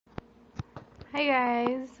Hi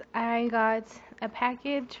guys, I got a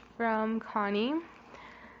package from Connie.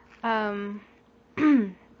 Um,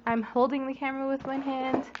 I'm holding the camera with one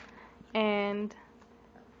hand and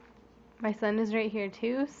my son is right here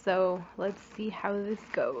too, so let's see how this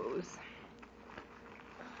goes.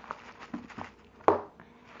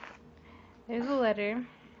 There's a letter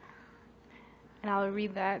and I'll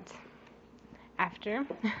read that after.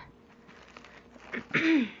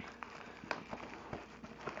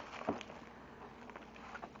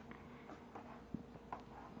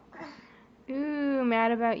 Ooh,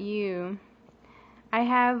 mad about you. I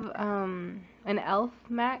have an elf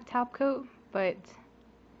matte top coat, but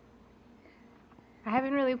I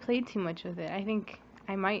haven't really played too much with it. I think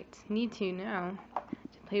I might need to now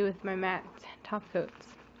to play with my matte top coats.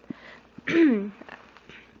 And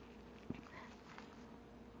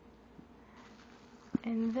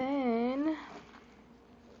then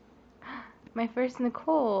my first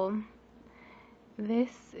Nicole.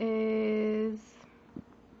 This is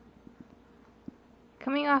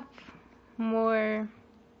coming off more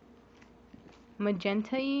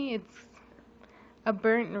magenta-y. It's a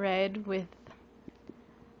burnt red with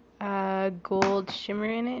a gold shimmer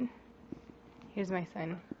in it. Here's my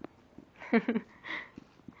son.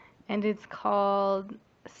 And it's called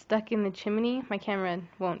Stuck in the Chimney. My camera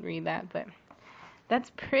won't read that, but that's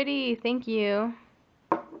pretty. Thank you.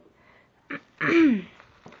 And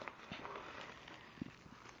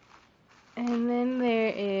then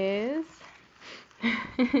there is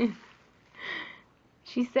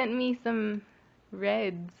she sent me some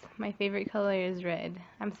reds. My favorite color is red.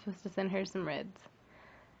 I'm supposed to send her some reds.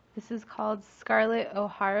 This is called Scarlet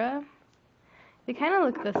O'Hara. They kind of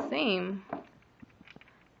look the same.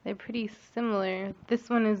 They're pretty similar. This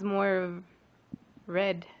one is more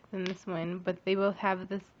red than this one, but they both have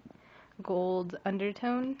this gold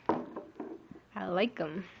undertone. I like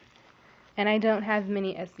them. And I don't have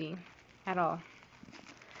mini Essie at all.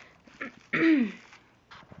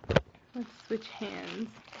 Let's switch hands.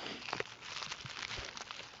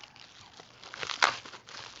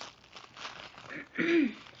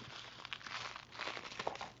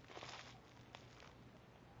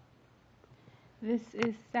 This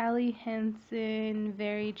is Sally Hansen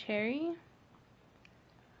Very Cherry.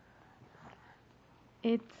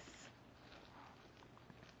 It's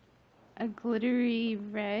a glittery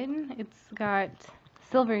red. It's got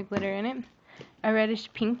silver glitter in it. A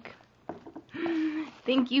reddish pink.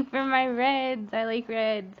 Thank you for my reds. I like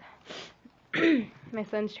reds. My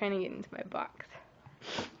son's trying to get into my box.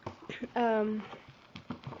 Some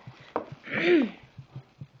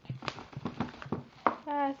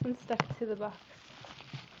stuck to the box.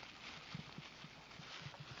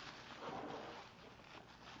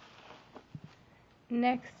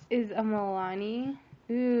 Next is a Milani.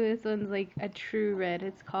 Ooh, this one's like a true red.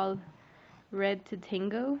 It's called Red to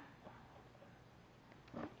Tango.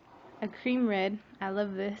 A cream red. I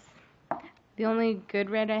love this. The only good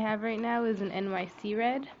red I have right now is an NYC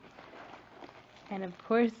red. And of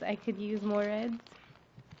course, I could use more reds.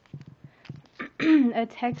 A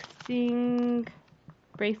texting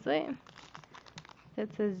bracelet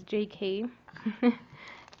that says JK.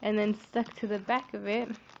 And then stuck to the back of it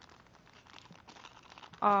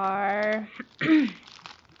are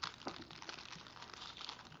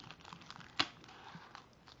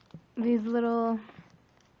these little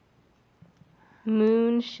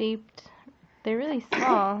moon-shaped, they're really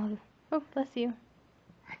small. Oh, bless you.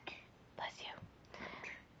 Bless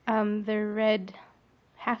you. They're red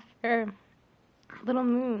little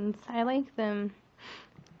moons. I like them.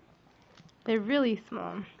 They're really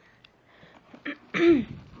small. I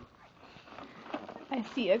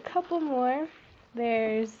see a couple more.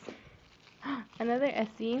 There's another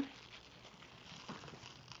Essie.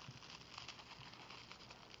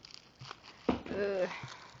 Ugh.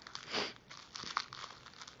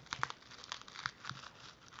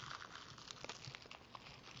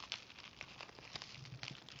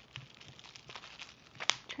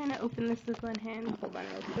 Trying to open this with one hand. Hold on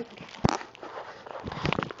real quick.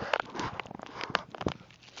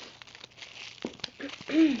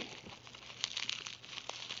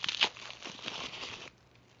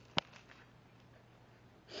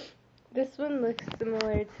 This one looks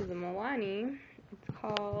similar to the Milani. It's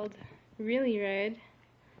called Really Red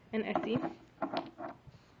and Essie.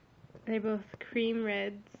 They're both cream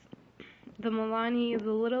reds. The Milani is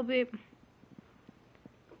a little bit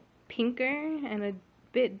pinker and a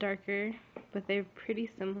bit darker, but they're pretty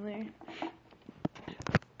similar.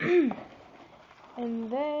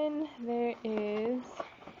 And then there is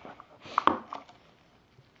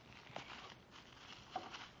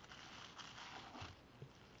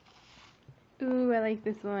ooh, I like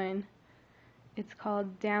this one. It's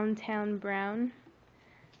called Downtown Brown.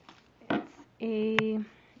 It's a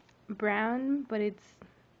brown, but it's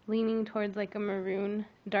leaning towards like a maroon,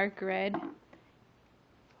 dark red.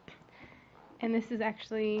 And this is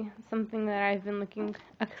actually something that I've been looking,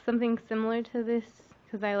 something similar to this,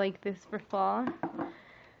 because I like this for fall.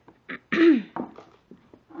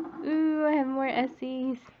 Ooh, I have more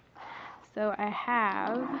Essies. So I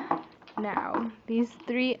have now these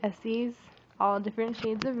 3 Essies, all different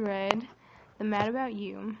shades of red. The Mad About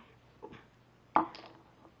You,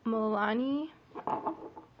 Milani,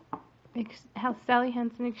 Sally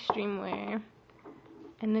Hansen Extreme Wear,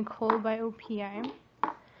 and Nicole by OPI.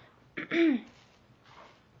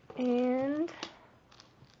 And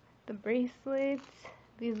the bracelets,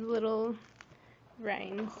 these little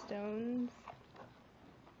rhinestones.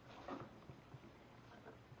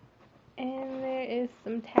 And there is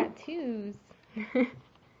some tattoos.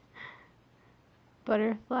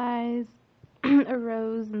 Butterflies, a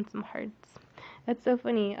rose, and some hearts. That's so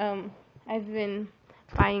funny. I've been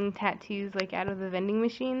buying tattoos like out of the vending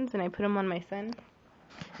machines, and I put them on my son.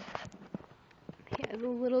 He has a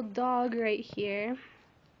little dog right here.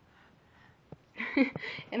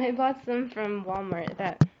 And I bought some from Walmart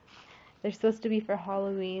that they're supposed to be for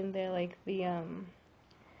Halloween. They're like they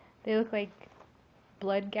look like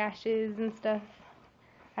blood gashes and stuff.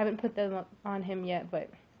 I haven't put them on him yet, but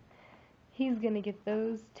he's gonna get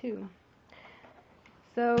those too.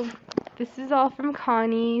 So this is all from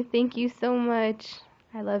Connie. Thank you so much.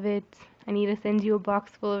 I love it. I need to send you a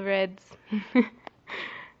box full of reds.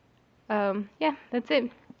 Yeah, that's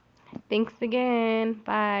it. Thanks again.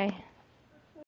 Bye.